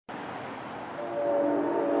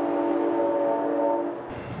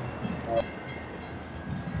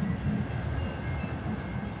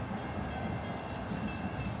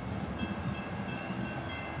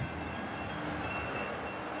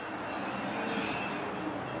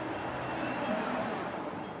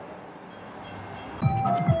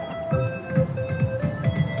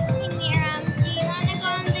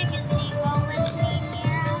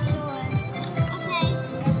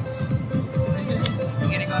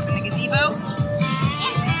A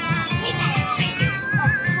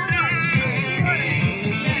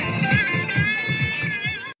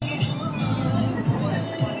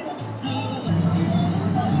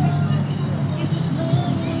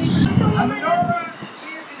menorah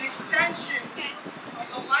is an extension of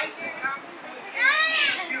the light that comes from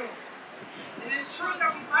you. It is true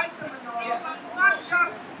that we light the menorah, but it's not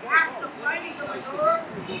just the act of lighting the menorah,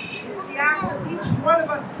 it's the act of each one of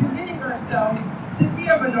us committing ourselves to be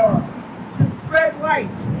a menorah, to spread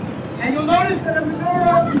light. And you'll notice that a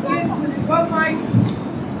menorah begins with one light,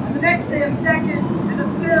 and the next day a second, and a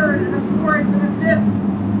third, and a fourth, and a fifth.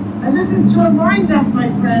 And this is to remind us, my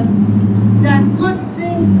friends, that good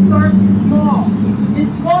things start small.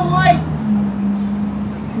 It's one light.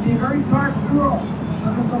 It can be a very dark world,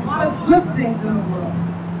 but there's a lot of good things in the world.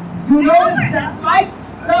 You notice that light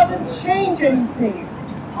doesn't change anything.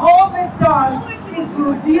 All it does is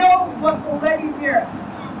reveal what's already there.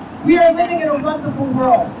 We are living in a wonderful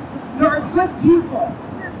world. There are good people.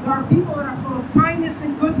 There are people that are full of kindness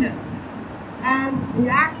and goodness. And the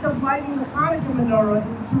act of lighting the Hanukkah menorah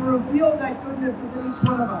is to reveal that goodness within each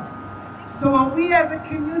one of us. So when we as a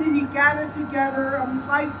community gather together and we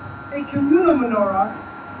light a communal menorah,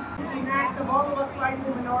 an act of all of us lighting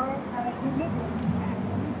the menorah and a commitment,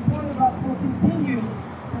 each one of us will continue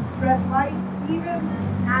to spread light even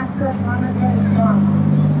after Hanukkah is gone.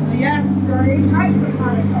 So yes, there are 8 nights of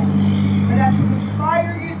Hanukkah, but that should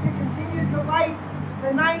inspire you to continue to light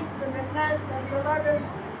the 9th and the 10th and the 11th.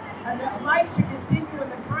 And that light should continue in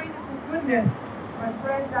the kindness and goodness, my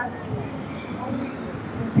friends, as a community should only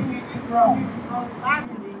continue to grow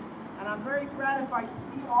massively. And I'm very gratified to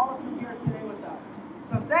see all of you here today with us.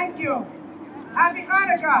 So thank you. Happy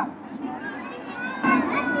Hanukkah.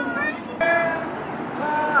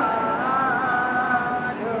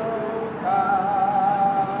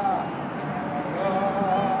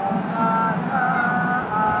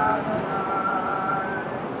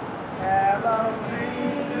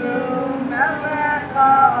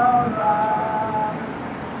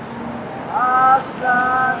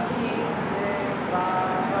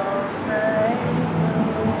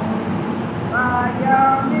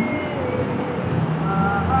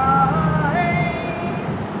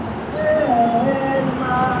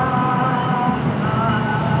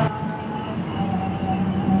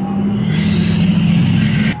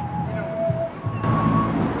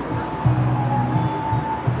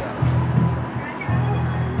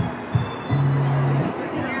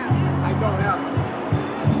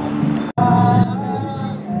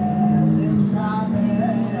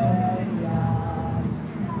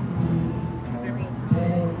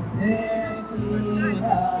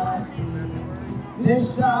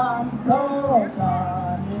 Nisham Tova.